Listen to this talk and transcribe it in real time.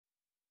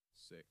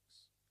6.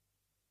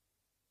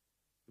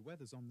 The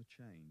weather's on the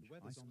change.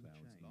 Ice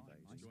clouds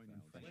lies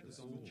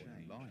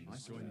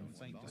joining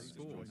faint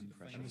discord,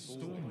 and the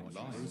Stormwatch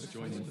lies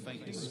joining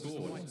faint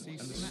discord, and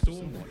the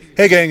Stormwatch.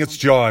 Hey gang, it's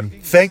John.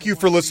 Thank you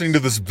for listening to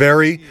this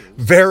very,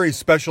 very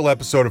special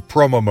episode of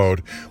Promo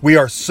Mode. We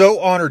are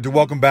so honored to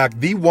welcome back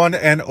the one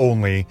and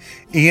only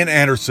Ian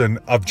Anderson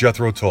of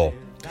Jethro Tull.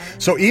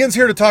 So Ian's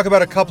here to talk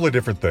about a couple of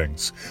different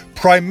things.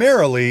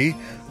 Primarily,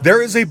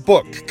 there is a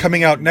book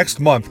coming out next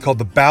month called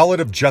The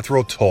Ballad of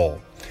Jethro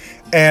Tull.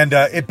 And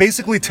it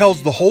basically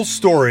tells the whole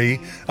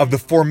story of the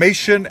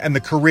formation and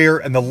the career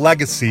and the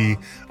legacy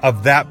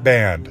of that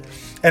band.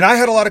 And I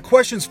had a lot of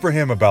questions for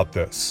him about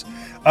this.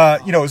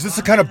 Is this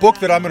the kind of book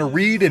that I'm going to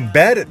read in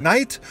bed at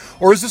night?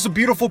 Or is this a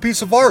beautiful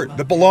piece of art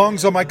that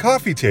belongs on my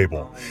coffee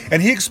table?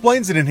 And he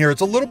explains it in here.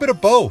 It's a little bit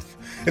of both.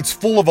 It's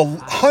full of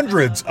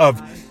hundreds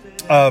of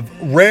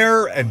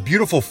rare and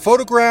beautiful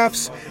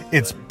photographs.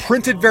 It's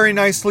printed very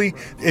nicely.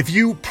 If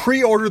you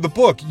pre-order the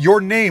book,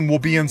 your name will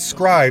be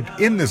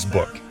inscribed in this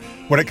book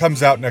when it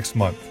comes out next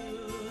month.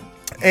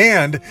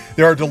 And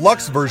there are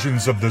deluxe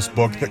versions of this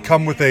book that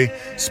come with a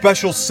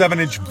special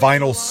 7-inch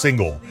vinyl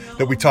single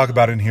that we talk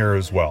about in here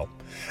as well.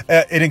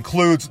 It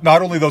includes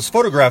not only those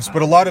photographs,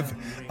 but a lot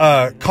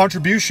of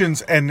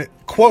contributions and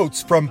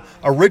quotes from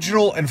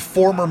original and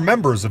former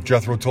members of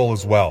Jethro Tull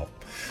as well.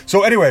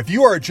 So anyway, if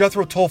you are a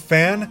Jethro Tull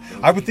fan,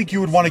 I would think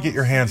you would want to get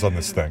your hands on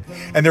this thing.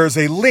 And there is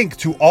a link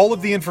to all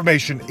of the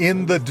information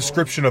in the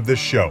description of this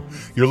show.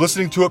 You're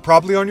listening to it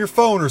probably on your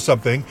phone or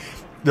something.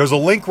 There's a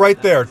link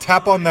right there.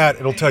 Tap on that.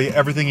 It'll tell you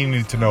everything you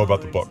need to know about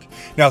the book.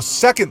 Now,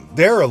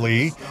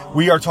 secondarily,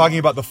 we are talking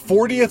about the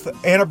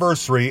 40th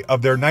anniversary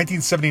of their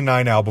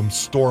 1979 album,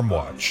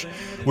 Stormwatch,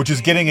 which is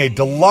getting a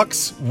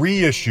deluxe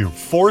reissue,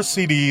 4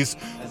 CDs,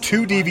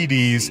 2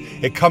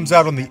 DVDs. It comes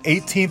out on the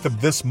 18th of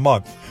this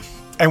month.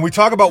 And we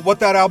talk about what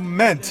that album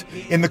meant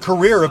in the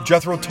career of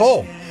Jethro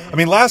Tull. I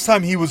mean, last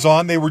time he was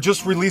on, they were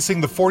just releasing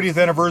the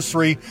 40th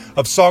anniversary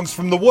of Songs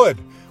from the Wood,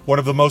 one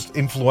of the most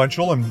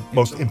influential and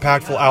most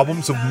impactful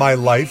albums of my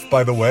life,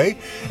 by the way.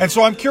 And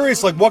so I'm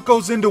curious, what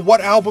goes into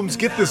what albums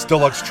get this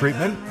deluxe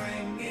treatment?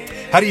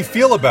 How do you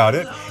feel about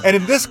it? And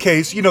in this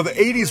case, the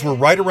 80s were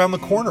right around the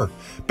corner.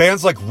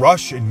 Bands like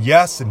Rush and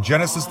Yes and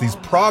Genesis, these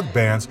prog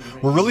bands,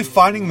 were really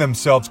finding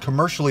themselves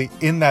commercially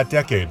in that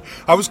decade.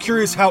 I was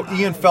curious how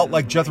Ian felt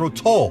like Jethro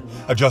Tull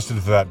adjusted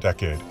to that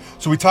decade.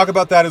 So we talk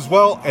about that as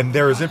well, and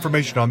there is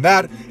information on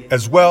that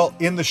as well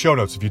in the show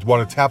notes. If you'd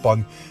want to tap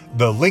on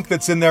the link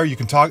that's in there, you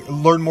can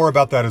learn more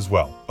about that as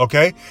well.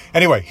 Okay?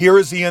 Anyway, here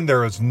is Ian.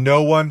 There is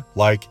no one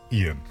like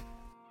Ian.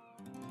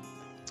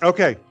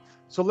 Okay,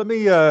 so let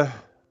me...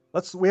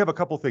 we have a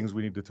couple things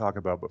we need to talk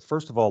about, but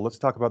first of all, let's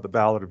talk about the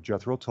Ballad of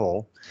Jethro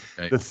Tull.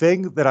 Okay. The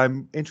thing that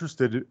I'm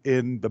interested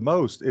in the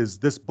most is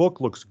this book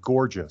looks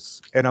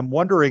gorgeous, and I'm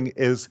wondering,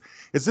 is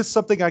this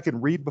something I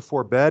can read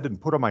before bed and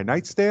put on my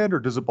nightstand, or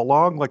does it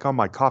belong on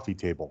my coffee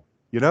table?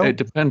 It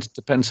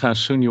depends how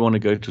soon you want to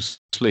go to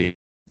sleep.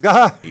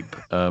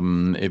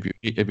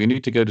 If you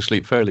need to go to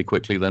sleep fairly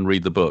quickly, then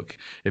read the book.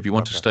 If you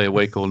want to stay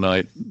awake all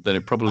night, then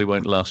it probably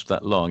won't last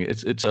that long.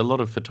 It's a lot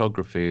of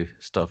photography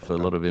stuff, a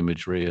lot of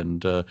imagery,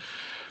 and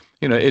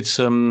it's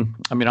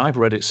I've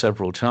read it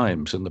several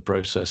times in the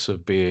process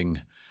of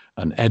being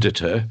an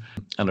editor,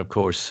 and of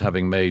course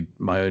having made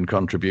my own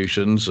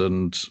contributions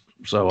and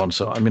so on.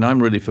 So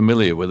I'm really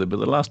familiar with it. But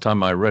the last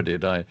time I read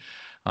it,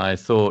 I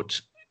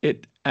thought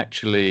it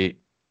actually.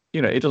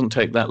 It doesn't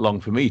take that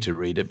long for me to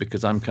read it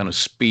because I'm kind of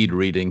speed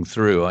reading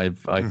through.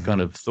 I've kind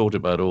of thought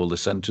about all the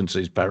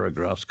sentences,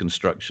 paragraphs,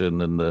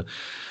 construction, and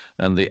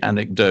the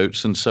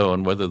anecdotes and so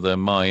on, whether they're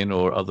mine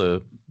or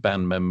other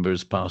band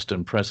members, past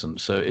and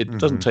present. So it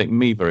doesn't take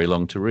me very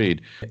long to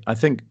read. I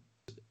think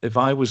if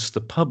I was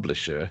the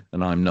publisher,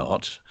 and I'm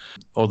not,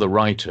 or the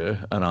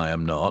writer, and I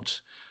am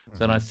not,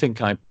 then I think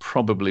I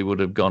probably would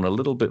have gone a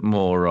little bit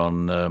more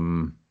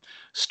on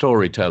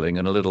storytelling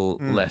and a little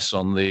less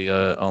on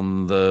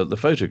the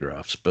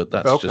photographs, but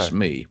that's just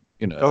me.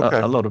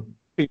 A lot of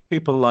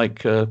people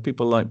like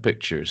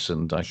pictures,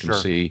 and I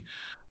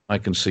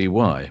can see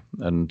why.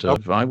 And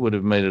I would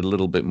have made it a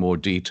little bit more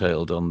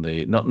detailed on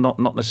the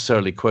not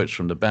necessarily quotes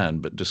from the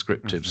band, but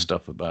descriptive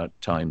stuff about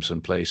times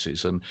and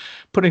places and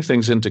putting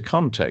things into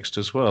context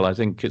as well. I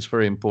think it's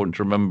very important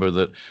to remember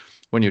that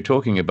when you're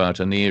talking about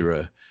an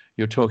era,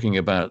 you're talking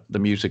about the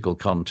musical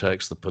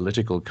context, the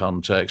political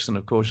context, and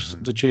of course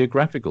the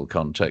geographical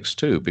context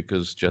too,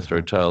 because Jethro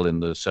Tull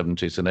in the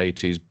 70s and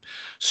 80s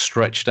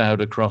stretched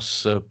out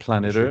across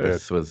planet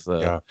Earth with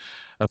a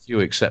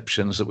few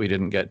exceptions that we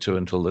didn't get to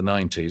until the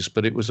 90s.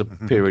 But it was a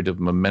period of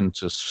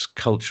momentous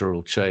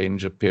cultural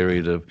change, a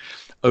period of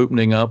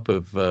opening up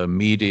of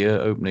media,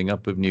 opening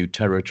up of new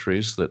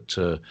territories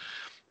that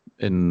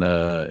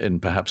in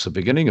perhaps the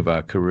beginning of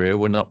our career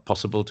were not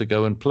possible to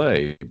go and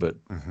play, but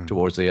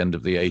towards the end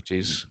of the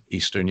 80s,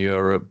 Eastern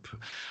Europe,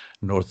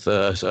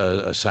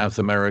 South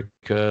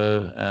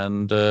America,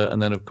 and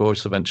then of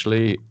course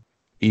eventually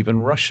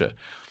even Russia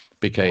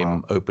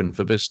became open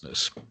for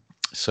business.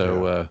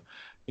 So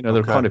there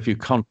are quite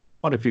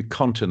a few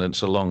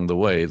continents along the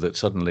way that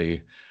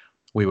suddenly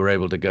we were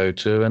able to go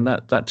to, and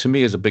that to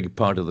me is a big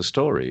part of the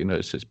story. You know,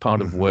 it's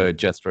part of where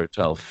Jethro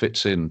Tull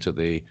fits into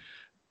the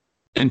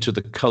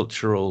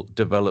cultural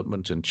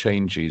development and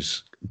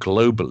changes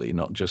globally,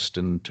 not just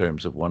in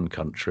terms of one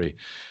country.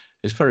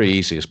 It's very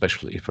easy,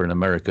 especially for an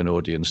American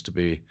audience, to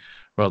be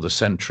rather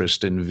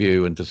centrist in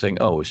view and to think,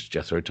 oh, it's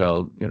Jethro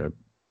Tull, you know,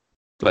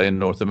 play in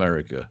North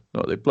America.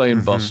 No, they play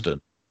in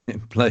Boston, they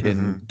play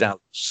in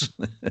Dallas.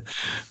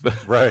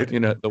 But, Right. you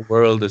know, the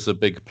world is a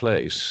big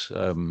place.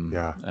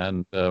 Yeah.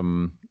 And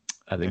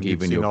I think And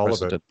you've seen all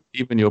of it.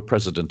 even your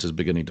president is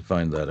beginning to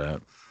find that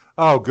out.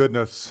 Oh,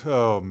 goodness.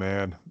 Oh,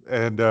 man.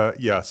 And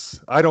yes,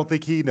 I don't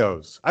think he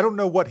knows. I don't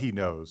know what he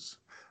knows.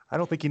 I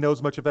don't think he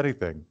knows much of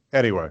anything.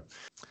 Anyway.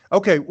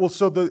 Okay, well,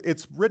 so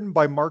it's written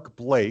by Mark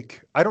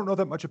Blake. I don't know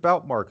that much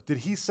about Mark. Did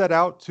he set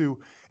out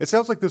to? It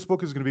sounds like this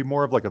book is going to be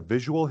more of like a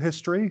visual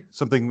history,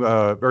 something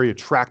very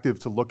attractive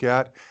to look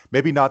at.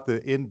 Maybe not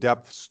the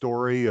in-depth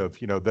story of,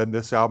 you know, then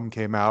this album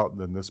came out and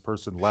then this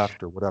person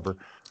left or whatever.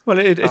 Well,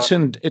 it's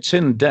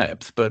in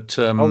depth, but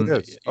Oh,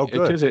 it is. Oh,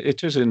 good.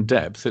 it is in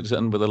depth. It's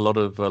done with a lot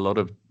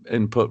of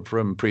input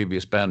from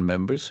previous band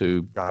members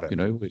who, Got it. you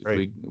know, Great.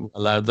 we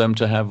allowed them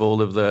to have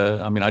all of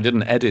the. I mean, I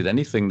didn't edit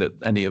anything that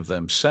any of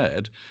them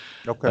said.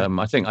 Okay.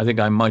 I think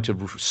I might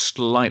have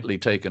slightly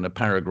taken a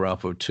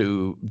paragraph or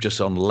two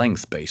just on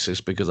length basis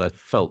because I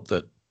felt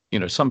that, you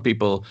know, some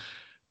people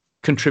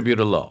contribute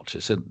a lot.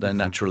 It's their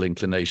natural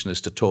inclination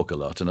is to talk a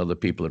lot, and other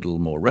people are a little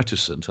more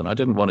reticent. And I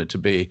didn't want it to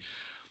be,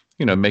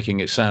 you know, making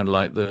it sound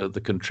like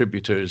the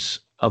contributors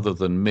other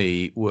than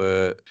me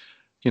were,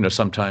 you know,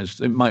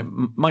 sometimes it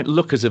might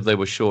look as if they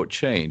were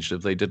shortchanged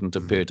if they didn't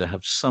appear to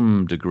have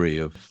some degree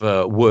of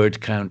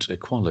word count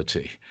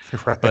equality.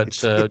 Right. But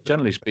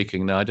generally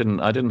speaking, no, I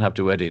didn't have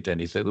to edit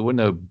anything. There were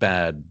no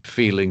bad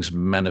feelings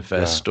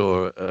manifest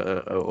or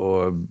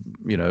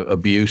you know,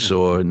 abuse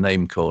or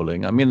name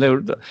calling. I mean,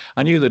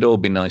 I knew they'd all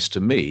be nice to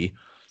me,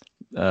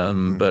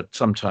 but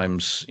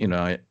sometimes, you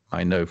know,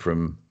 I know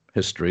from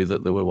history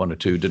that there were one or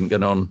two didn't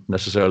get on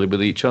necessarily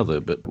with each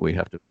other, but we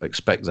have to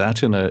expect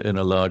that in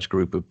a large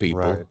group of people.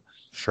 Right.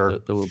 Sure.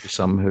 That there will be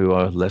some who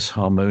are less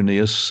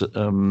harmonious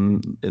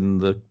in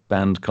the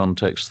band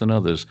context than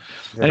others.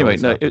 Yeah, anyway,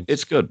 always no, happens.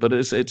 it's good, but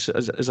it's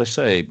as I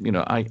say, you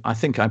know, I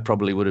think I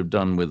probably would have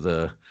done with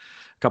a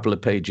couple of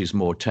pages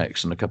more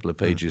text and a couple of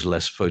pages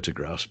less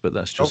photographs, but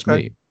that's just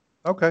Okay. me.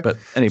 Okay. But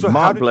anyway, So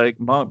how did-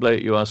 Mark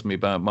Blake, you asked me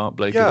about Mark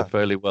Blake, is Yeah. a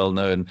fairly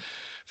well-known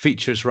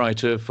features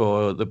writer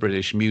for the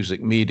British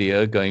music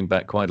media, going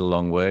back quite a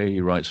long way. He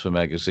writes for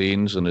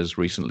magazines and has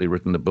recently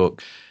written a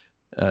book.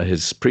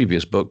 His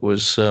previous book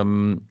was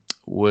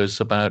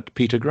about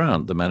Peter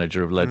Grant, the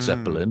manager of Led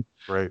Zeppelin,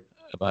 Right.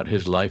 about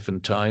his life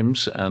and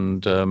times,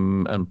 and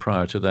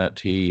prior to that,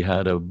 he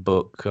had a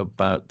book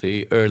about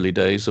the early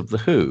days of the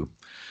Who.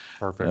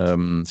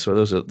 Perfect. So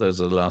those are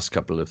the last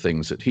couple of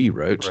things that he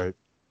wrote. Right.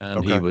 And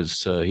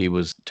Okay. he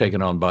was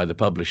taken on by the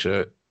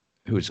publisher,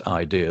 whose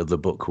idea the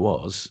book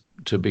was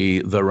to be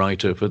the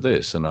writer for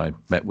this. And I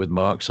met with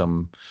Mark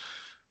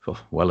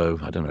well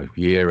over, I don't know,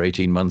 year,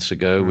 18 months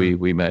ago.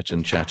 We met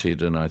and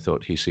chatted, and I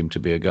thought he seemed to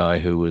be a guy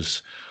who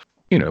was,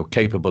 you know,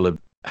 capable of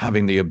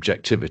having the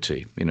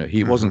objectivity. You know,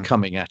 he wasn't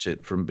coming at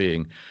it from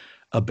being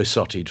a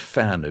besotted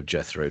fan of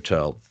Jethro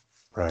Tull.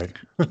 Right.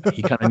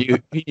 He kind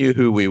of knew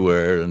who we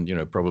were, and, you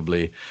know,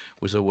 probably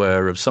was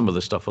aware of some of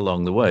the stuff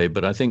along the way.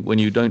 But I think when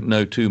you don't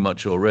know too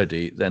much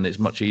already, then it's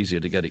much easier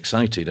to get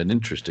excited and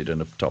interested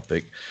in a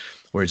topic.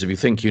 Whereas if you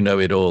think you know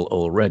it all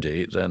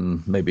already,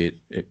 then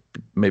maybe it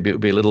would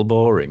be a little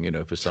boring, you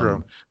know, for some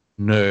True.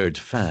 nerd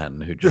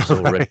fan who just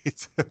already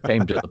Right.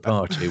 came to the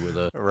party with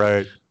a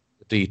Right.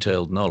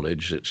 detailed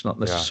knowledge. It's not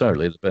Yeah.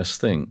 necessarily the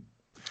best thing.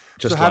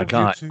 Just how like did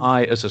you two-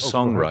 I, as a Oh, go ahead.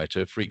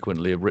 songwriter,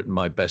 frequently have written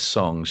my best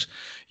songs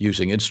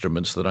using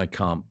instruments that I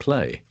can't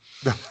play.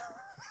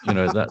 You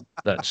know,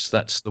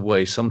 that's the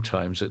way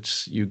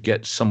sometimes you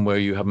get somewhere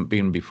you haven't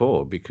been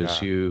before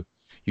because Yeah.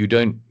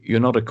 you're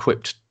not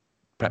equipped,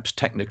 perhaps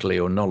technically,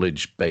 or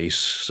knowledge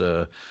base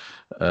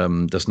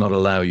does not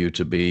allow you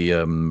to be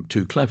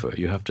too clever.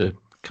 You have to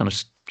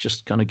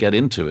just kind of get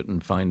into it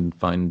and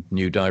find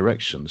new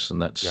directions.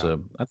 And that's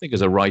I think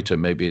as a writer,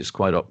 maybe it's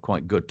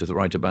quite good to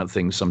write about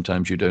things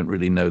sometimes you don't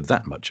really know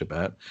that much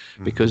about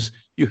because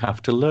you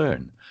have to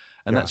learn,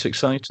 and that's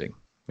exciting,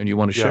 and you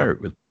want to share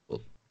it with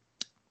people.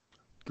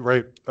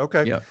 Great.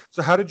 Okay. Yeah.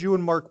 So how did you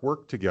and Mark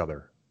work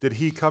together? Did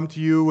he come to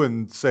you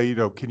and say, you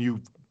know, can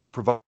you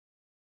provide?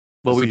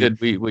 Well, we See- did.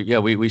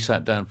 We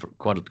sat down for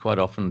quite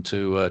often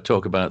to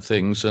talk about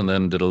things, and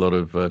then did a lot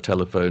of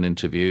telephone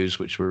interviews,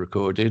 which were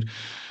recorded,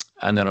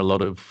 and then a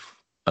lot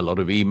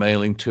of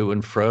emailing to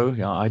and fro.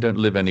 Yeah, I don't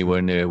live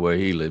anywhere near where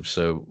he lives,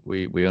 so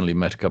we only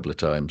met a couple of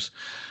times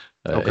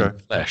in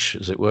flesh,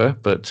 as it were.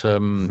 But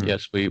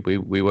yes, we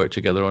worked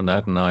together on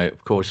that, and I,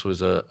 of course,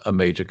 was a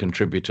major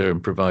contributor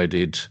and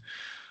provided,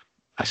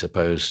 I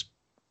suppose,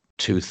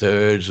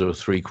 2/3 or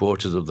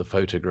 3/4 of the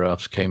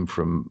photographs came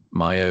from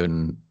my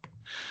own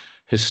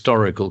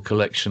historical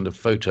collection of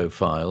photo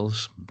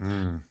files.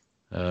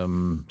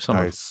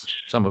 Nice.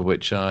 Some of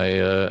which I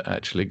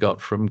actually got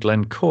from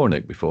Glenn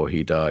Cornick before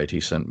he died. He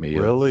sent me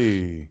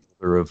Really? a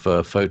number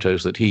of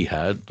photos that he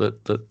had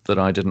that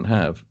I didn't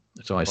have,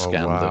 so I Oh,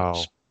 scanned those.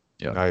 wow.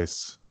 Yeah.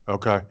 Nice.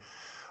 Okay.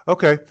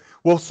 Okay.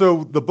 Well,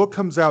 so the book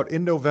comes out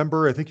in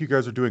November. I think you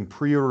guys are doing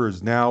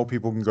pre-orders now.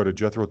 People can go to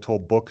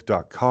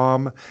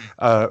jethrotullbook.com.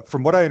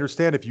 From what I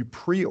understand, if you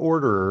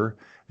pre-order,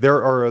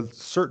 there are a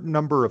certain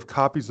number of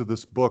copies of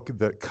this book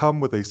that come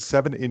with a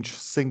 7-inch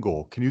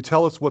single. Can you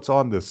tell us what's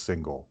on this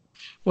single?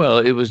 Well,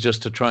 it was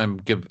just to try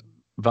and give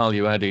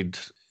value added,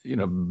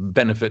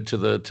 benefit to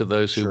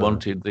those who Sure.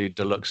 wanted the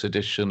deluxe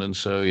edition. And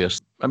so,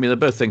 yes, I mean, they're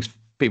both things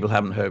people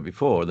haven't heard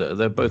before.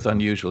 They're both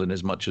unusual in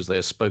as much as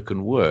they're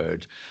spoken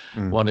word.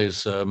 Mm. One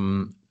is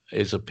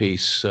a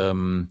piece,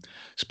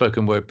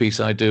 spoken word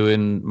piece I do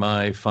in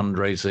my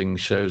fundraising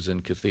shows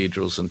in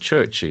cathedrals and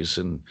churches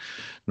in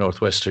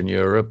northwestern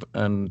Europe,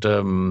 and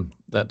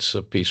that's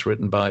a piece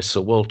written by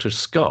Sir Walter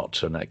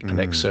Scott, an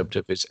excerpt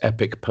of his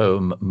epic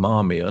poem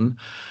Marmion.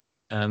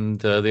 And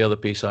the other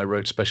piece I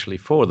wrote specially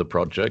for the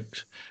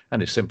project,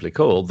 and it's simply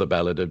called The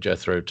Ballad of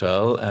Jethro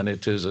Tull, and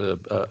it is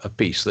a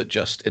piece that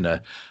just in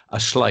a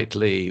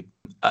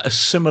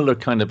similar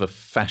kind of a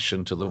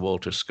fashion to the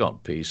Walter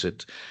Scott piece.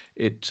 It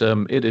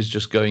is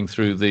just going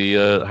through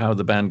the how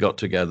the band got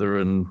together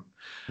and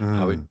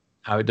how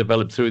it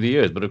developed through the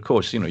years. But of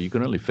course, you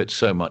can only fit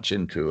so much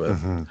into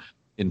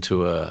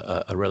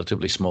a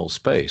relatively small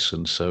space,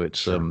 and so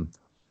it's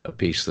a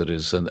piece that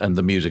is, and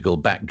the musical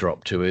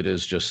backdrop to it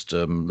is just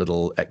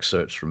little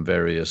excerpts from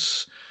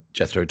various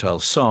Jethro Tull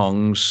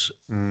songs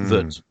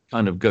that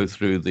kind of go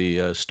through the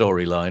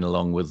storyline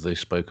along with the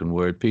spoken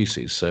word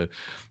pieces. So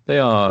they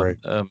are,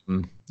 Right.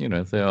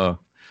 they are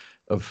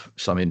of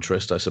some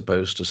interest, I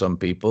suppose, to some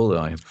people.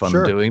 I have fun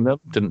Sure. doing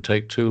them. Didn't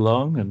take too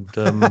long, and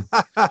a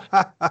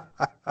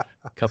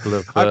couple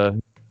of,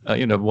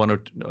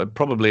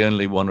 probably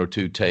only one or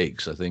two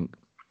takes, I think.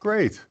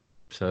 Great.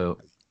 So.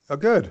 Oh,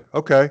 good.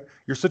 Okay.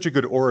 You're such a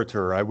good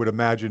orator. I would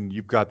imagine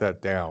you've got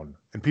that down.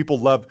 And people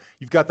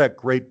you've got that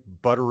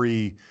great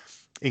buttery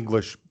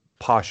English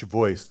posh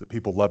voice that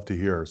people love to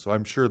hear. So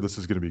I'm sure this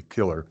is going to be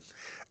killer.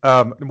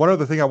 And one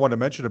other thing I want to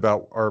mention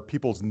about are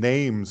people's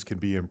names can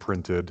be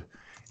imprinted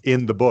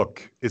in the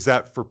book. Is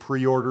that for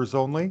pre-orders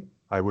only?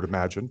 I would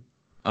imagine.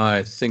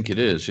 I think it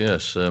is,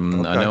 yes. I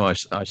know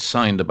I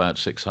signed about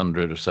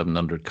 600 or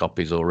 700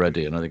 copies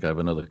already, and I think I have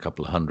another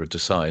couple of hundred to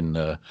sign in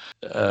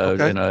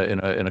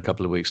a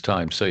couple of weeks'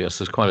 time. So yes,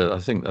 there's quite I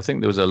think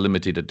there was a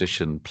limited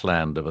edition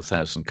planned of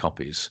 1,000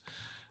 copies,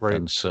 Right.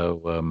 and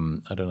so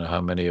I don't know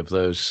how many of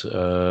those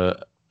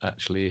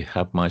actually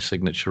have my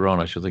signature on.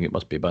 I should think it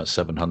must be about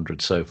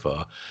 700 so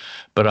far,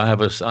 but I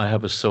have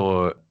a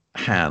sore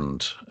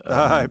hand,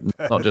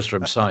 not just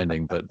from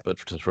signing, but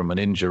from an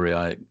injury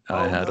I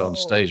had on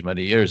stage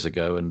many years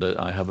ago, and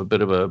I have a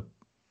bit of a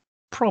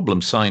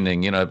problem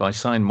signing. If I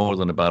sign more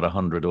than about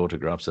 100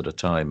 autographs at a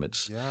time,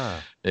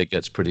 it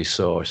gets pretty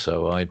sore.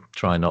 So I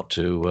try not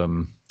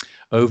to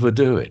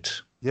overdo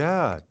it.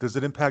 Yeah. Does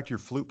it impact your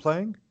flute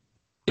playing?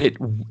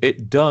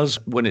 It does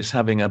when it's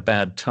having a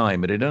bad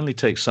time, and it only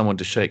takes someone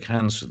to shake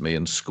hands with me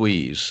and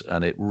squeeze,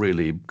 and it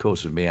really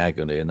causes me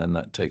agony, and then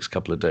that takes a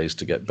couple of days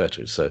to get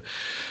better. So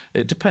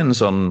it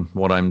depends on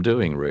what I'm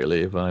doing,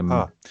 really. If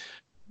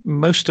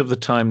most of the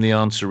time the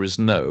answer is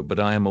no, but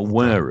I am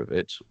aware of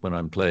it when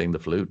I'm playing the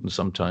flute, and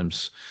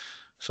sometimes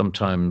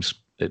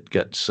it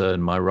gets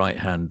my right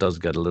hand does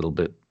get a little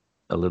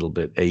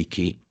bit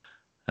achy,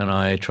 and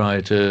I try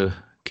to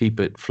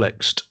keep it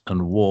flexed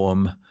and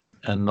warm,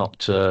 and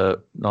not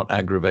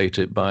aggravate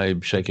it by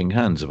shaking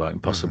hands if I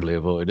can possibly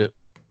avoid it.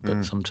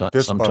 But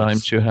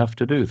sometimes you have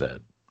to do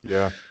that.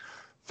 Yeah.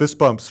 Fist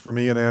bumps from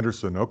Ian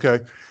Anderson. Okay.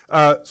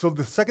 So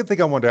the second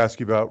thing I wanted to ask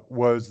you about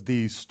was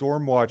the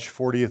Stormwatch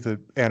 40th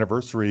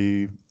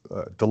anniversary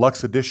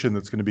deluxe edition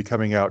that's going to be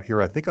coming out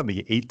here, I think, on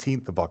the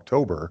 18th of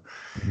October.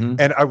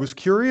 And I was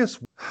curious,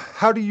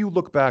 how do you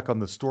look back on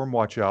the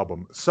Stormwatch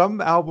album?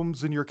 Some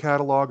albums in your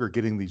catalog are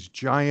getting these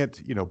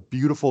giant,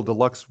 beautiful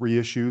deluxe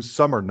reissues.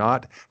 Some are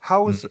not.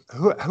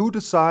 Who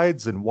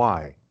decides and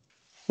why?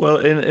 Well,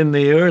 in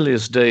the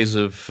earliest days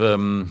of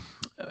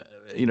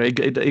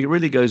it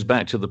really goes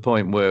back to the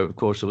point where, of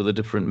course, with the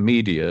different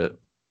media,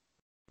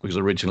 because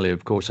originally,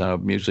 of course, our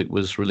music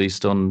was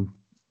released on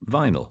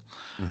vinyl,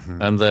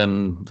 and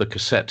then the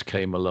cassette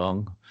came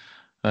along,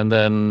 and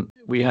then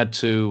we had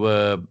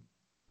to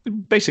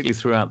basically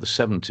throughout the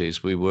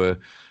 70s we were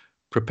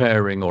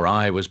preparing, or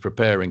I was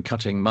preparing,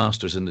 cutting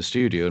masters in the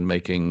studio and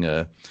making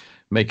the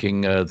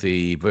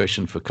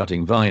version for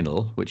cutting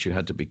vinyl, which you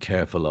had to be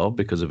careful of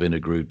because of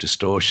intergroove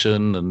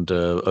distortion and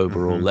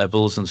overall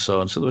levels and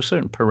so on. So there were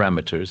certain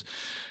parameters,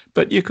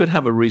 but you could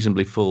have a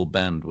reasonably full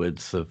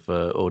bandwidth of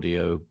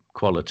audio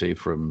quality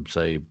from,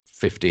 say,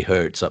 50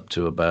 hertz up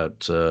to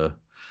about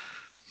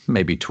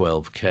maybe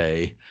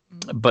 12K.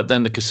 But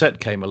then the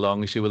cassette came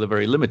along, you see, with a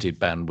very limited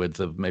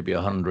bandwidth of maybe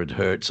 100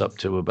 hertz up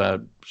to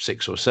about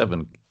 6 or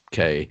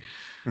 7K.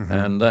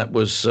 And that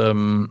was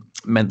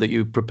meant that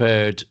you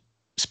prepared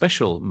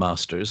special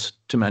masters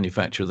to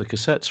manufacture the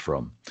cassettes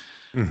from.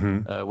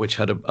 which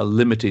had a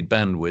limited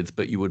bandwidth,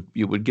 but you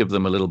would give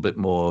them a little bit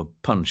more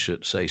punch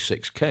at, say,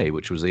 6K,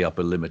 which was the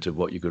upper limit of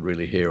what you could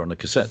really hear on a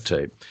cassette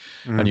tape.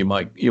 And you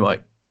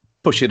might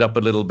push it up a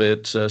little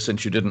bit,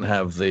 since you didn't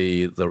have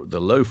the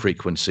low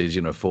frequencies,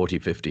 40,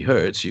 50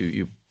 hertz.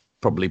 You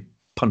probably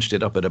punched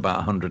it up at about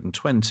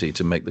 120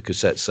 to make the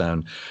cassette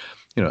sound,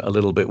 a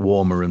little bit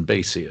warmer and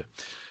bassier.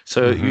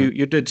 So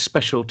you did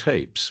special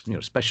tapes,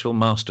 special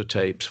master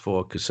tapes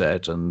for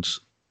cassette and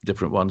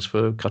different ones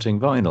for cutting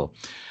vinyl.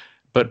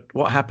 But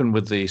what happened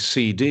with the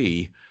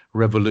CD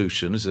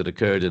revolutions that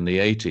occurred in the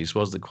 80s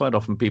was that quite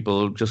often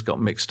people just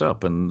got mixed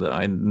up. And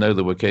I know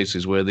there were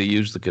cases where they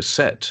used the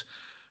cassette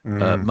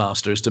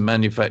masters to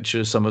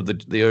manufacture some of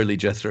the early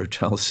Jethro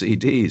Tull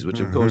CDs, which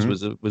of course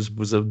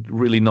was a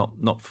really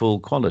not full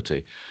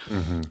quality.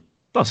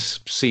 Plus,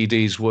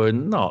 CDs were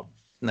not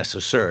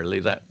necessarily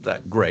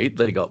that great.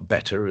 They got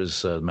better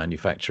as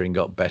manufacturing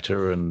got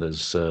better and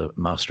as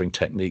mastering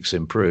techniques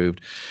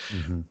improved.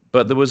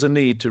 But there was a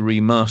need to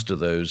remaster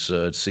those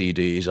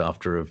CDs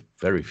after a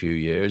very few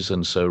years,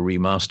 and so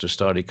remasters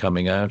started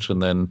coming out,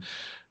 and then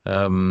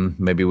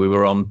maybe we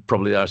were on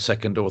probably our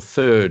second or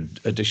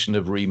third edition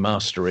of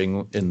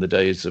remastering in the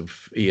days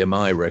of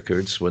EMI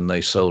Records when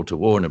they sold to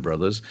Warner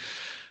Brothers.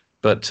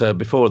 But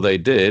before they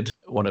did,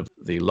 one of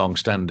the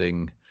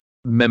long-standing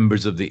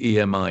members of the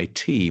EMI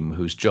team,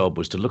 whose job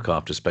was to look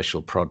after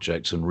special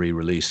projects and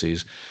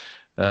re-releases,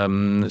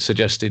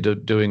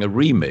 suggested doing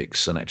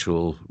an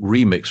actual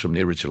remix from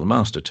the original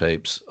master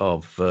tapes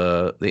of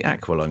the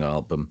Aqualung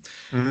album.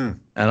 And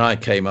I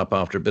came up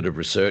after a bit of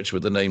research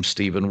with the name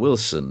Stephen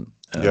Wilson.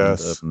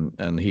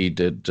 And he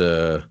did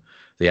the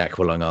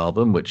Aqualung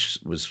album, which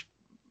was,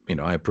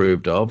 I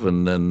approved of,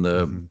 and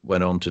then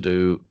went on to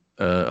do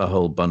a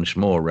whole bunch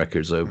more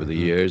records over the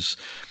years.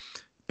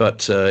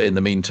 But in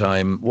the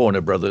meantime, Warner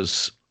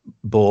Brothers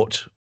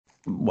bought,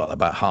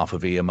 about half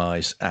of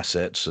EMI's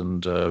assets,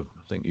 and I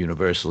think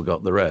Universal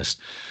got the rest.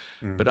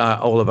 But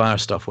all of our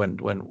stuff went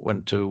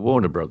to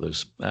Warner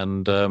Brothers,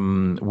 and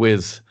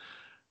with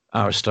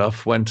our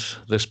stuff went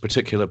this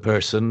particular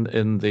person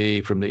from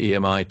the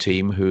EMI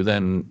team, who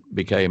then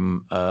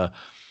became a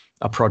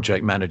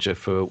project manager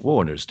for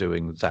Warner's,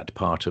 doing that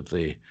part of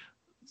the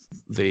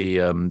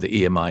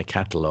EMI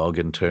catalog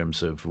in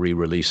terms of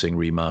re-releasing,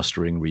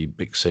 remastering,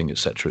 remixing,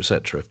 etc.,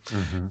 etc.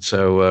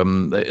 So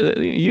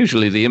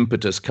usually the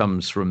impetus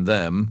comes from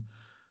them,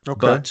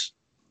 but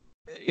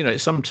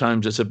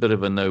sometimes it's a bit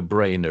of a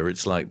no-brainer.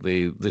 It's like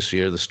this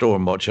year the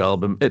Stormwatch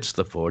album. It's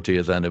the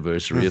 40th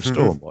anniversary of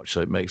Stormwatch,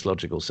 so it makes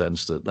logical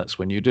sense that that's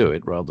when you do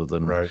it, rather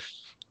than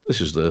this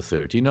is the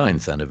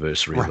 39th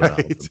anniversary of an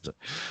album.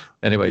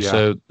 Anyway,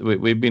 so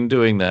we've been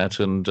doing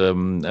that, and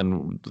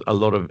a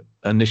lot of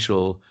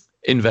initial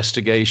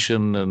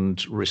investigation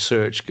and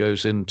research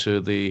goes into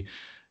the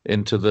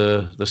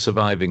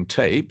surviving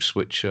tapes,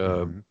 which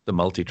are the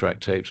multi-track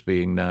tapes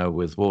being now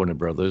with Warner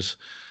Brothers.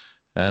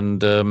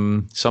 And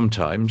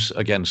sometimes,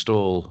 against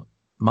all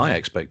my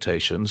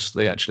expectations,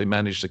 they actually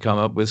manage to come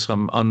up with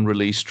some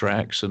unreleased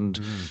tracks, and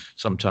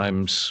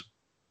sometimes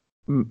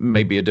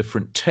maybe a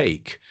different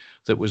take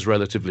that was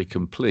relatively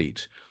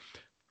complete.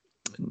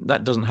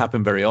 That doesn't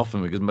happen very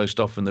often, because most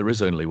often there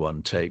is only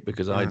one take,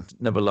 because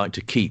I'd never like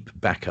to keep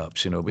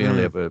backups. We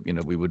only ever,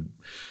 we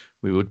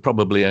would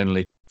probably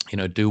only,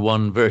 do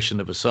one version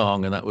of a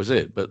song, and that was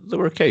it. But there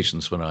were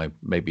occasions when I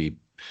maybe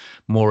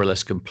more or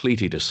less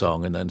completed a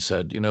song and then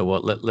said,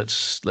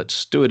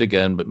 let's do it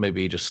again, but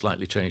maybe just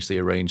slightly change the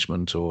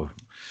arrangement, or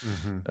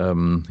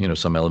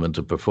some element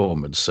of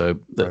performance. So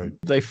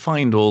they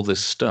find all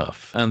this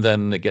stuff, and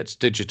then it gets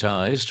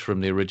digitized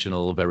from the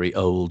original very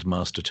old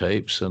master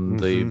tapes,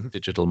 and the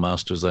digital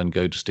masters then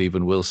go to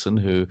Stephen Wilson,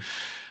 who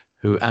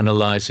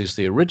analyzes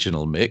the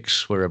original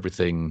mix, where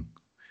everything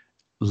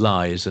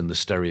lies in the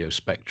stereo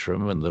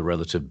spectrum and the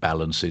relative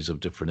balances of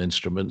different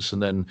instruments,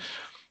 and then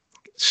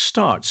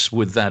starts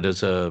with that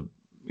as a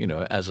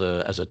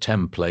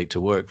template to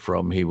work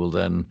from. He will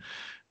then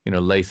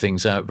lay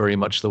things out very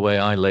much the way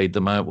I laid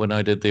them out when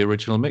I did the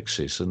original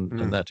mixes,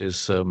 and that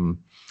is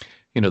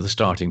the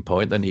starting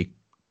point. Then he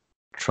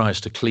tries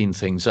to clean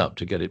things up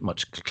to get it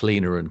much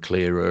cleaner and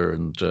clearer,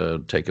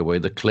 and take away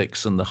the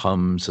clicks and the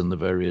hums and the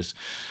various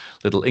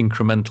little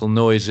incremental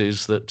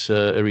noises that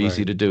are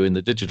easy to do in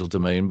the digital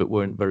domain, but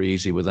weren't very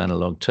easy with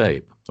analog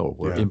tape, or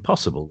were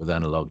impossible with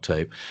analog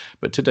tape.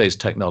 But today's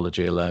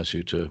technology allows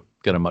you to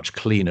get a much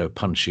cleaner,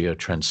 punchier,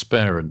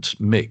 transparent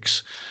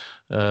mix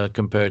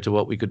compared to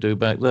what we could do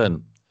back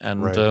then.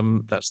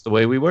 And that's the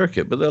way we work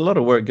it. But a lot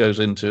of work goes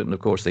into it, and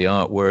of course the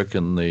artwork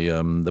and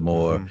the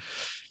more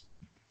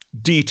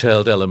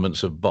detailed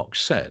elements of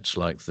box sets,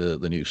 like the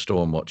new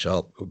Stormwatch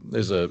album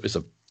is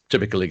a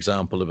typical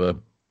example of a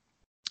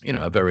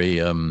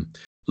very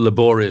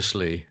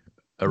laboriously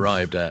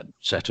arrived at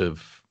set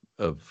of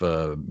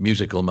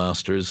musical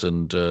masters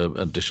and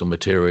additional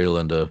material,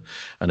 and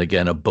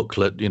again a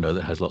booklet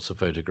that has lots of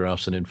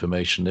photographs and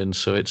information in.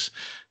 So it's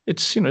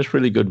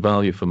really good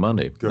value for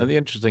money. Good. And the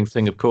interesting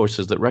thing, of course,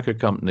 is that record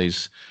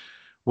companies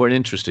weren't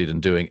interested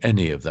in doing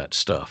any of that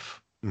stuff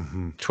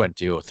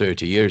 20 or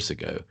 30 years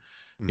ago.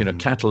 You know,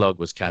 catalog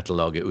was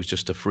catalog. It was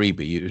just a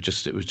freebie.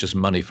 It was just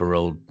money for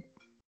old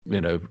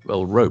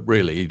rope,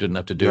 really. You didn't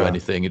have to do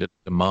anything. You didn't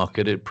have to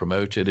market it,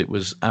 promote it. It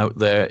was out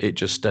there. It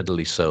just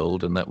steadily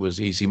sold, and that was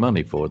easy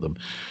money for them.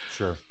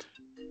 Sure.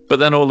 But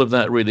then all of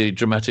that really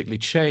dramatically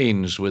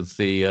changed with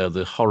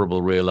the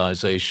horrible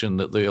realization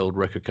that the old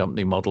record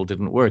company model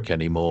didn't work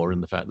anymore,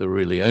 and the fact there were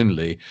really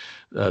only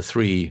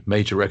three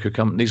major record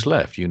companies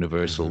left: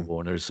 Universal,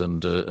 Warner's,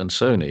 and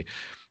Sony,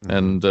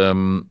 and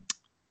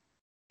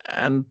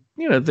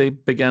you know, they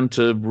began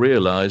to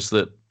realize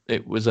that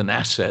it was an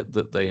asset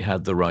that they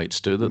had the rights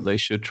to, that they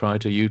should try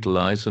to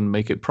utilize and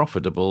make it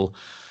profitable,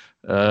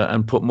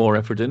 and put more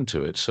effort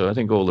into it. So I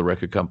think all the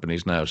record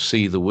companies now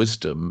see the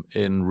wisdom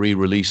in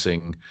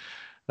re-releasing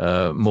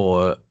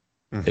more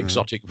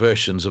exotic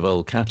versions of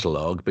old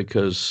catalog,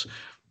 because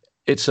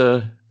it's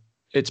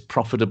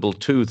profitable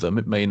to them.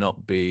 It may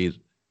not be,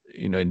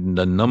 you know, in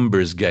the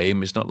numbers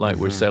game. It's not like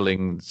we're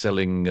selling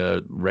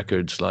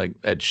records like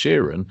Ed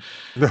Sheeran,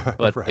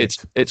 but Right.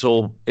 it's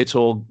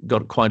all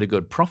got quite a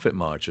good profit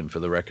margin for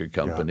the record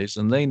companies,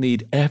 and they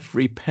need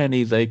every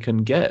penny they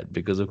can get,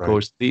 because of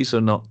course these are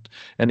not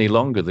any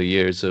longer the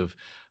years of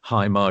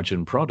high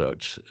margin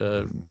product.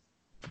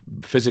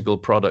 Physical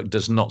product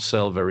does not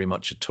sell very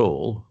much at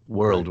all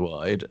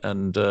worldwide,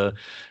 and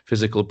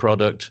physical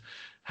product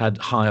had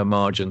higher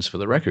margins for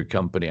the record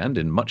company and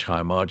in much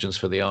higher margins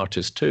for the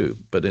artist too.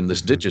 But in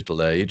this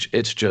digital age,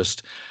 it's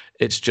just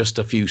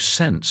a few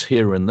cents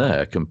here and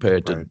there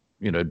compared to,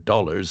 you know,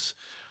 dollars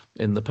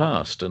in the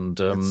past. And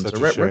so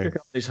record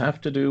companies have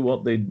to do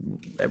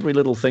every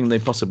little thing they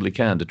possibly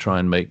can to try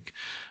and make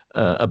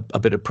a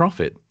bit of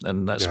profit.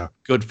 And that's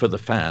good for the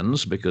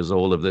fans, because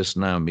all of this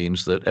now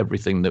means that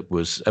everything that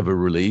was ever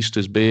released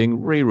is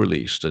being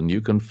re-released, and you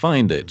can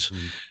find it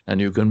and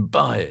you can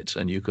buy it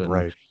and you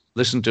can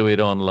listen to it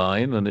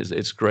online, and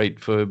it's great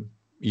for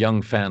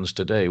young fans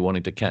today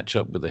wanting to catch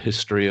up with the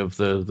history of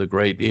the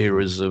great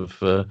eras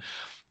of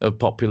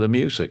popular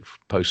music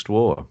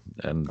post-war.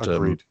 And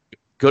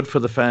good for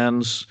the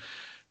fans,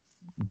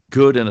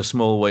 good in a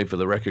small way for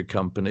the record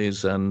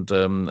companies, and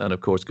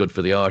of course good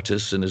for the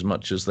artists, in as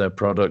much as their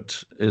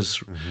product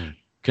is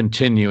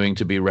continuing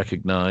to be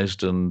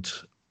recognized and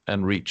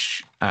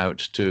reach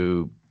out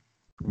to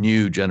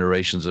new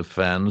generations of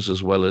fans,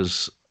 as well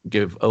as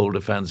give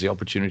older fans the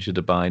opportunity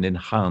to buy an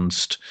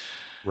enhanced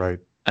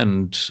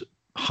and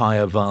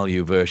higher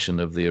value version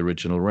of the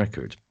original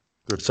record.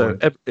 So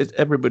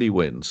everybody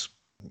wins.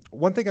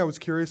 One thing I was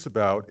curious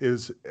about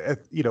is,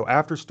 you know,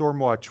 after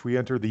Stormwatch, we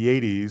entered the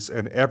 80s,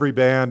 and every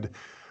band,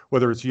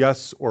 whether it's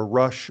Yes or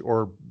Rush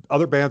or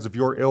other bands of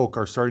your ilk,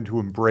 are starting to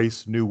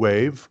embrace new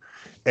wave,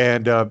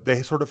 and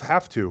they sort of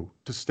have to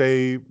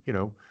stay, you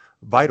know,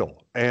 vital.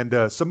 And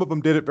some of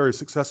them did it very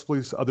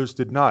successfully, others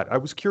did not. I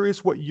was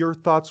curious what your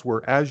thoughts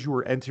were as you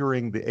were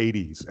entering the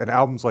 80s, and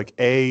albums like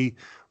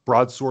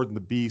Broadsword and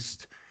the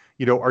Beast.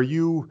 You know,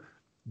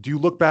 do you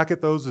look back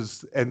at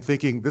those and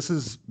thinking, this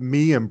is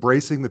me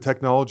embracing the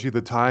technology of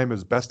the time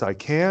as best I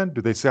can?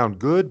 Do they sound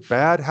good,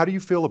 bad? How do you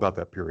feel about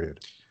that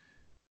period?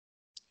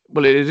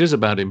 Well, it is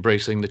about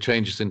embracing the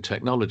changes in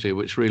technology,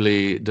 which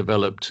really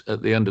developed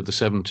at the end of the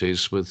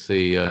 70s with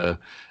the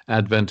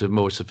advent of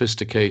more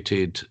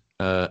sophisticated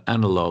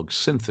analog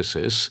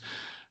synthesis,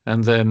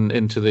 and then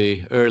into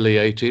the early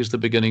 80s, the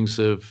beginnings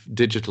of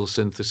digital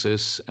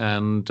synthesis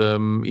and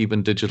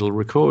even digital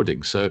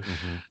recording. So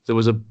there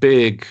was a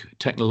big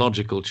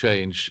technological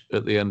change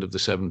at the end of the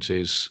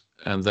 70s,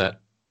 and that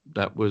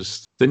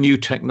was the new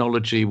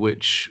technology,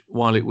 which,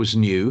 while it was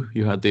new,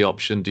 you had the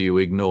option: do you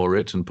ignore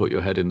it and put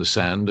your head in the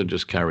sand and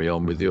just carry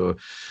on with your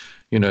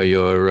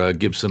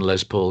Gibson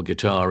Les Paul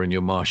guitar and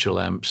your Marshall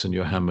amps and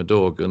your Hammond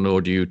organ,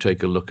 or do you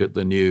take a look at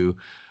the new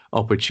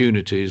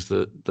opportunities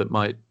that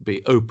might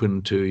be open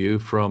to you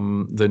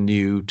from the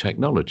new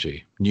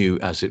technology, new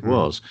as it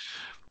was?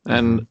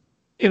 And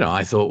you know,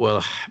 I thought,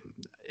 well,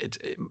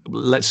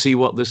 let's see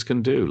what this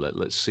can do.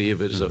 Let's see if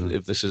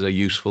if this is a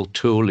useful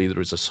tool, either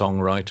as a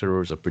songwriter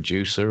or as a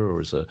producer or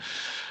as a.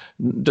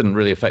 Didn't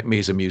really affect me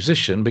as a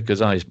musician,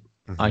 because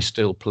I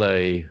still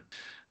play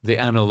the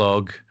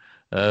analog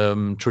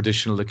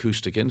traditional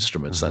acoustic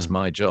instruments. That's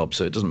my job,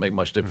 so it doesn't make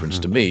much difference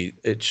to me.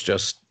 It's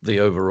just the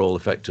overall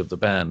effect of the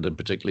band, and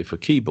particularly for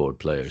keyboard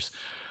players.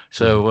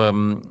 So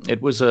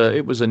it was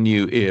a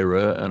new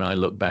era, and I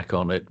look back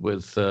on it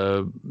with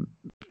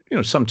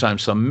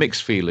sometimes some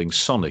mixed feelings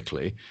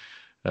sonically.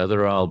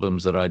 There are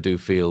albums that I do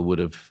feel would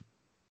have,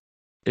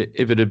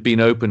 if it had been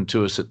open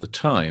to us at the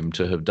time,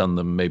 to have done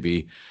them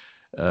maybe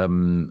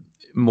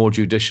more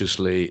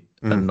judiciously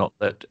and not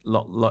let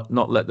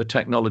the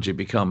technology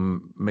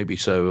become maybe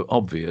so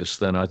obvious,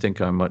 then I think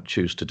I might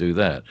choose to do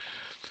that.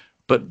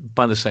 But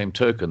by the same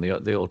token,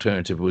 the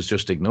alternative was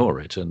just ignore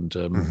it. And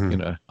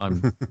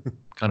I'm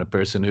kind of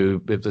person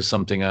who, if there's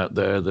something out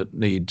there that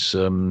needs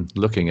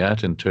looking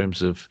at in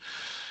terms of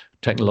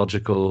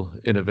technological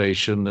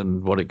innovation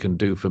and what it can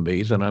do for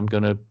me, then I'm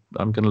gonna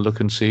look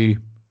and see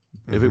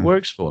if it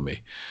works for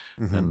me.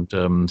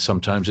 And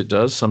sometimes it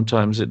does,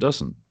 sometimes it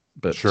doesn't.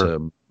 But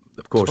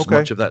Of course,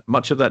 Okay.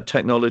 much of that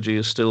technology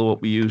is still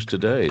what we use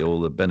today.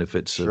 All the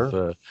benefits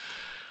Sure.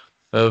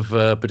 of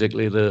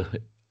particularly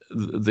the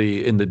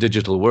in the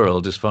digital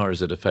world, as far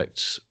as it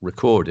affects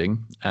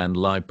recording and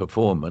live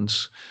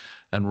performance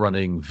and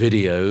running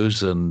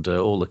videos and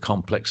all the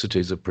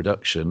complexities of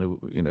production.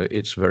 You know,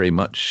 it's very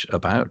much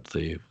about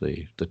the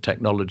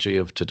technology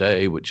of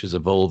today, which is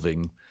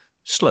evolving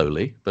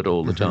slowly but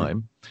all the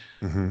time.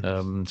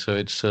 So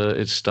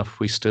it's stuff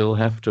we still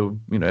have to,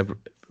 you know,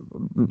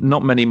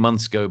 not many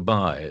months go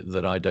by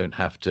that I don't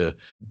have to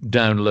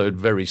download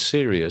very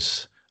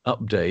serious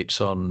updates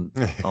on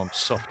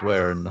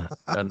software and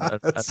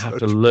That's have so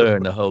to true.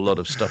 learn a whole lot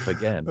of stuff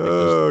again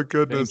because Oh, they're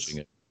changing goodness.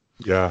 it.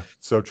 Yeah,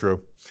 so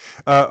true.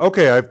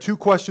 Okay, I have two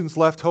questions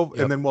left, and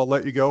Yep. then we'll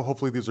let you go.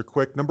 Hopefully, these are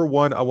quick. Number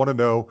one, I want to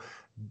know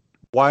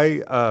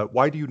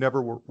why do you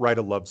never write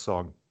a love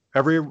song?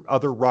 Every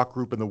other rock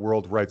group in the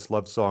world writes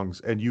love songs,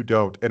 and you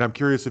don't. And I'm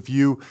curious if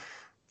you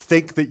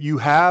think that you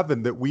have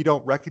and that we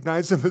don't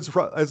recognize them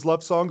as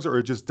love songs, or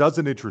it just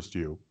doesn't interest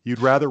you. You'd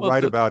rather Well,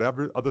 write about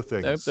other there,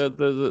 things. there,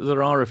 there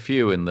there are a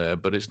few in there,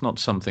 but it's not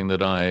something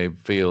that I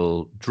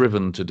feel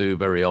driven to do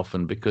very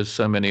often because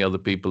so many other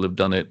people have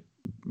done it,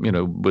 you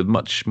know, with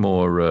much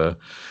more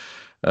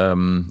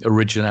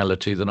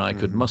originality than I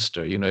could Hmm.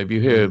 muster. You know, if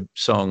you hear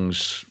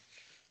songs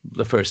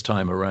the first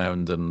time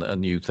around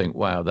and you think,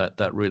 wow,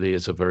 that really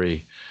is a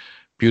very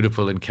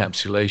beautiful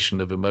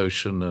encapsulation of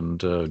emotion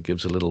and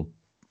gives a little,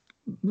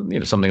 you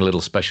know, something a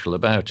little special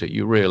about it,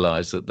 you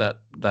realize that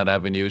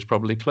avenue is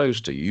probably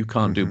closed to you. You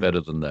can't do Hmm.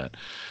 better than that.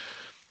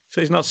 So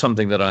it's not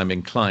something that I'm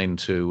inclined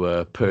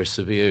to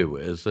persevere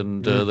with,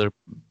 and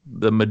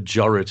the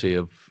majority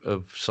of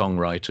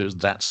songwriters,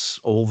 that's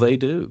all they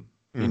do.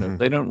 You know, Hmm.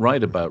 they don't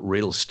write about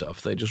real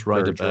stuff. They just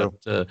write Very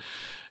about true.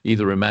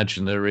 either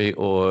imaginary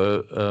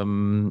or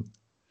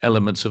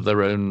elements of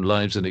their own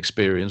lives and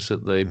experience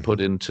that they Hmm. put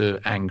into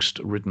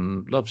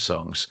angst-ridden love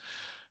songs.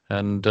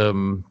 And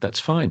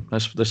that's fine.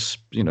 That's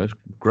you know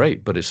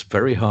great, but it's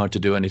very hard to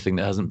do anything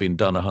that hasn't been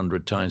done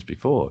 100 times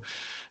before. Hmm.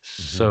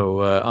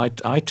 So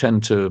I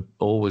tend to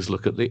always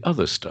look at the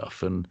other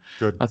stuff, and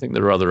Good. I think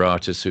there are other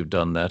artists who've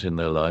done that in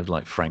their lives,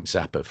 like Frank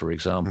Zappa, for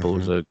example,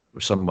 Hmm.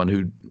 was someone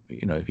who,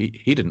 you know,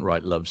 he didn't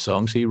write love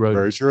songs.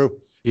 Very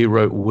true. He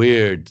wrote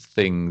weird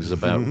things Hmm.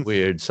 about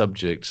weird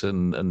subjects,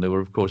 and they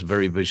were of course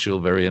very visual,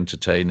 very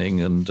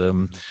entertaining, and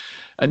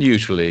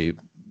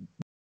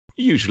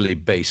usually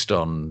based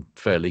on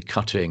fairly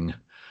cutting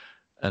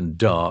and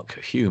dark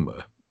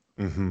humor.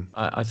 Hmm.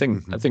 I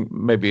think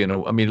maybe, you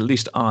know, I mean, at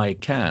least I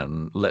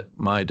can let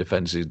my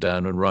defenses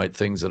down and write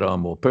things that are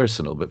more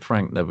personal, but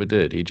Frank never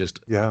did. He just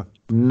Yeah.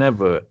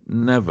 never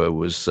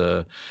was.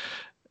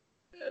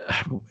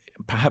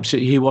 Perhaps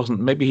he wasn't.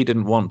 Maybe he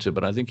didn't want to,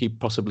 but I think he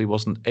possibly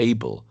wasn't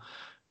able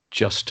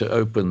just to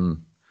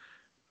open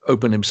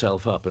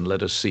himself up and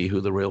let us see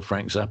who the real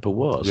Frank Zappa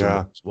was and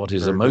Yeah. what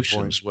his Very good point.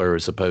 emotions were,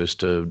 as opposed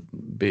to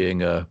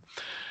being a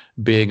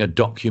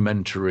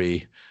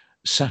documentary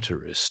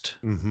satirist.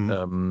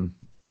 Hmm.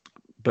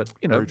 But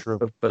you Very know, true.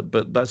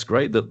 but that's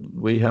great that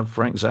we have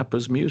Frank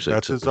Zappa's music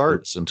That's to his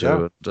art. listen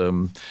Yeah.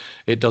 to.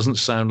 It doesn't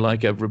sound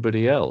like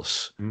everybody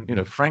else. You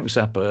know, Mm-mm. Frank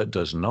Zappa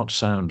does not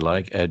sound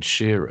like Ed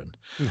Sheeran.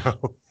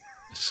 No.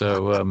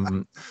 So Ed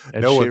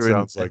No one Sheeran,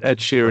 sounds like Ed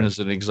Sheeran Frank. is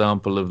an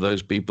example of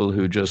those people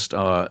who just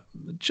are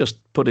just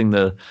putting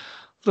the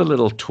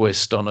little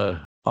twist on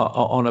a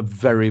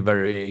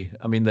very.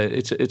 I mean,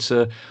 it's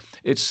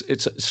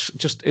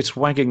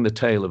wagging the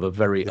tail of a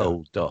very Yeah.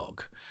 old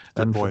dog.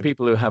 Good And for point.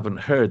 people who haven't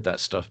heard that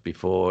stuff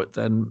before,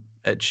 then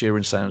Ed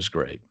Sheeran sounds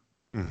great.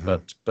 Hmm.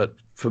 But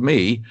for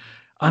me,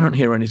 I don't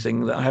hear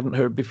anything that I haven't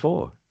heard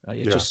before.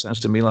 It Yeah. just sounds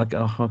to me like,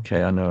 oh,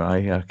 okay, I know,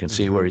 I can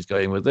see Hmm. where he's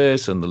going with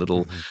this, and the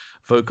little Hmm.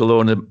 vocal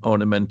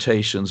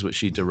ornamentations which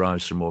he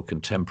derives from more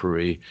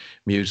contemporary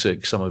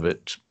music. Some of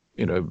it,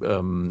 you know,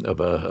 of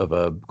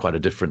a quite a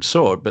different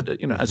sort. But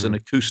you know, as an Hmm.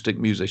 acoustic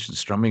musician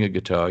strumming a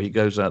guitar, he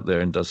goes out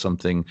there and does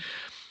something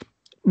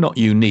not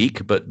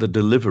unique, but the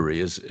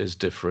delivery is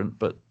different.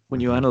 But when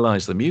you Hmm.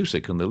 analyze the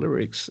music and the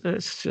lyrics,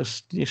 it's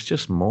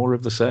just more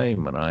of the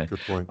same, and Good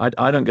point.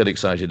 I don't get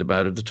excited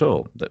about it at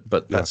all. But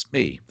Yeah. that's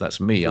me. That's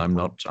me. Good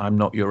point. I'm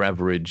not your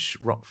average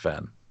rock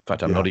fan. In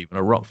fact, I'm Yeah. not even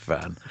a rock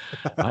fan.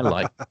 I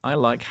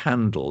like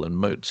Handel and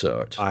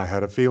Mozart. I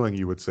had a feeling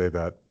you would say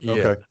that. Yeah.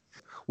 Okay.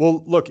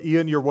 Well, look,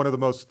 Ian, you're one of the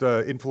most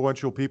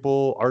influential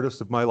people,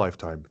 artists of my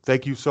lifetime.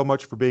 Thank you so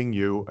much for being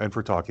you and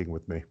for talking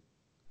with me.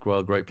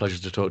 Well, great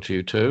pleasure to talk to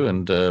you too,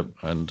 and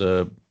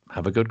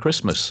have a good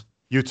Christmas.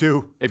 You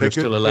too. If you're Take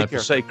still it. Take allowed to care.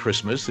 say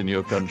Christmas in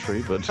your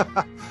country, but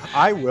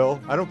I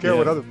will. I don't care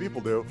what yeah. other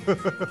people do.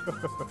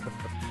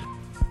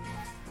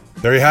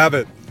 There you have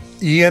it.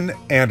 Ian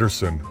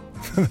Anderson,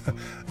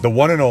 the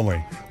one and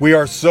only. We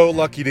are so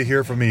lucky to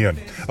hear from Ian.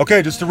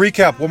 Okay, just to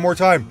recap one more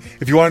time.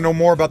 If you want to know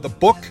more about the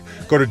book,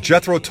 go to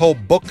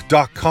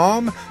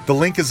jethrotullbook.com. The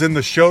link is in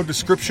the show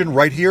description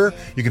right here.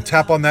 You can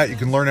tap on that. You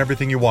can learn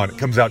everything you want. It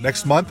comes out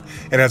next month.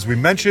 And as we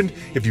mentioned,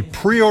 if you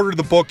pre-order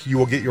the book, you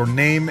will get your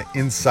name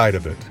inside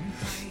of it.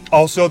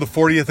 Also, the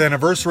 40th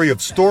anniversary of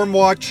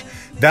Stormwatch.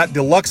 That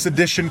deluxe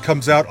edition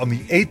comes out on the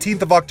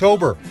 18th of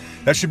October.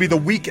 That should be the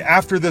week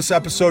after this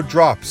episode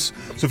drops.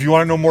 So if you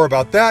want to know more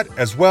about that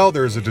as well,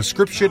 there is a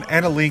description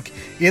and a link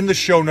in the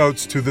show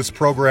notes to this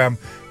program.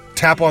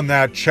 Tap on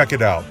that, check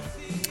it out.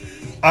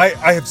 I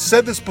have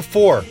said this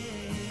before.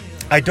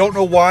 I don't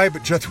know why,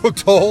 but Jethro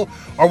Tull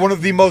are one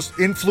of the most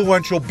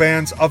influential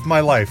bands of my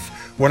life.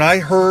 When I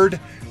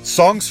heard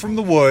Songs from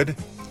the Wood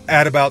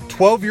at about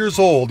 12 years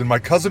old in my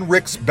cousin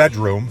Rick's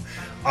bedroom,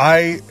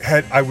 I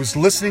was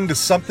listening to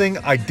something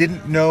I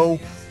didn't know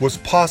was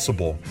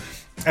possible.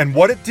 And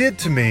what it did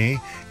to me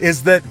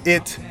is that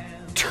it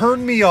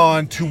turned me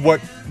on to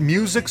what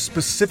music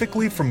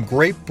specifically from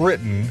Great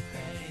Britain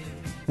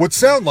would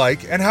sound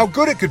like and how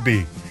good it could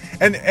be.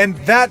 And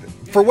that,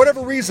 for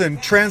whatever reason,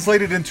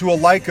 translated into a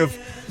like of,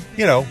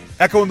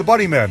 Echo and the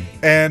Bunnymen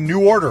and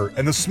New Order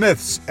and the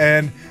Smiths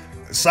and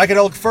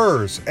Psychedelic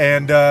Furs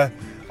and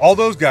all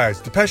those guys,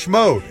 Depeche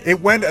Mode.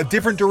 It went a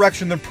different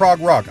direction than prog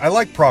rock. I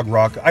like prog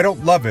rock. I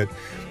don't love it.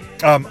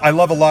 I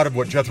love a lot of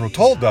what Jethro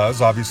Tull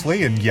does,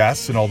 obviously, and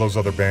Yes, and all those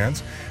other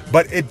bands.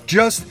 But it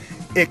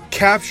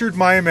captured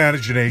my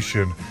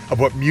imagination of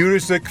what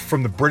music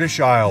from the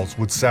British Isles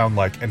would sound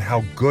like and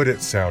how good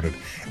it sounded.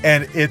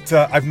 And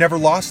I've never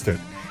lost it.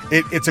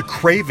 It's a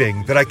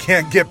craving that I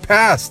can't get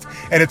past.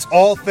 And it's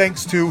all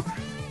thanks to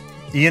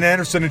Ian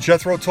Anderson and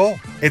Jethro Tull.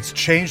 It's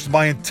changed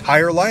my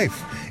entire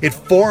life. It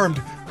formed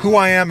who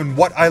I am and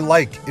what I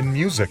like in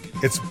music.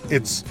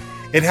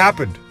 It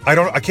happened.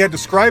 I can't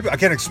describe it. I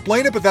can't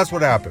explain it, but that's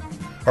what happened.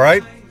 All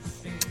right.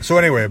 So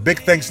anyway, a big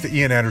thanks to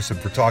Ian Anderson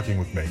for talking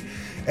with me.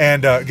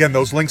 And again,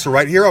 those links are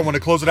right here. I want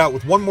to close it out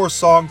with one more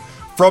song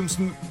from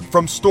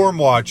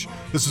Stormwatch.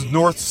 This is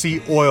North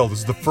Sea Oil. This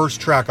is the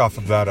first track off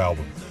of that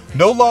album.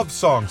 No love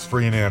songs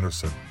for Ian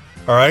Anderson.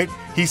 All right.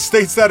 He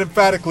states that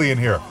emphatically in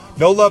here.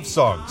 No love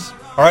songs.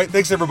 All right.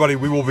 Thanks, everybody.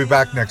 We will be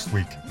back next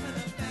week.